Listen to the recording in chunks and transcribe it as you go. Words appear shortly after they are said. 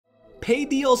paid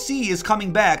DLC is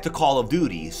coming back to Call of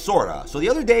Duty, sorta. So the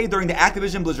other day during the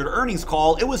Activision Blizzard earnings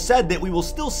call, it was said that we will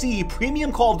still see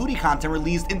premium Call of Duty content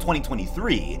released in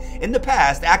 2023. In the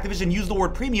past, Activision used the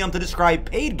word premium to describe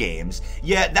paid games,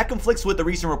 yet that conflicts with the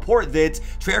recent report that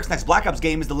Treyarch's next Black Ops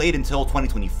game is delayed until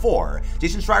 2024.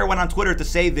 Jason Schreier went on Twitter to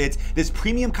say that this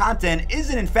premium content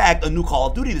isn't in fact a new Call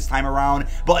of Duty this time around,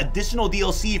 but additional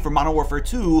DLC for Modern Warfare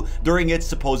 2 during its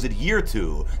supposed year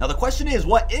 2. Now the question is,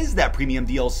 what is that premium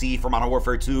DLC for Modern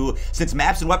Warfare 2? Since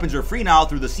maps and weapons are free now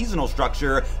through the seasonal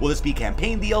structure, will this be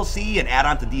campaign DLC, an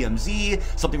add-on to DMZ,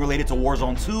 something related to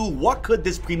Warzone 2? What could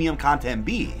this premium content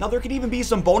be? Now there could even be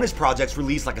some bonus projects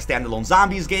released like a standalone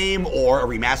zombies game or a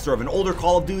remaster of an older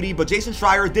Call of Duty, but Jason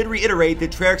Schreier did reiterate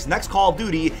that Treyarch's next Call of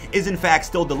Duty is in fact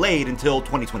still delayed until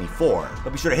 2024.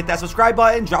 But be sure to hit that subscribe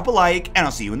button, drop a like, and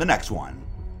I'll see you in the next one.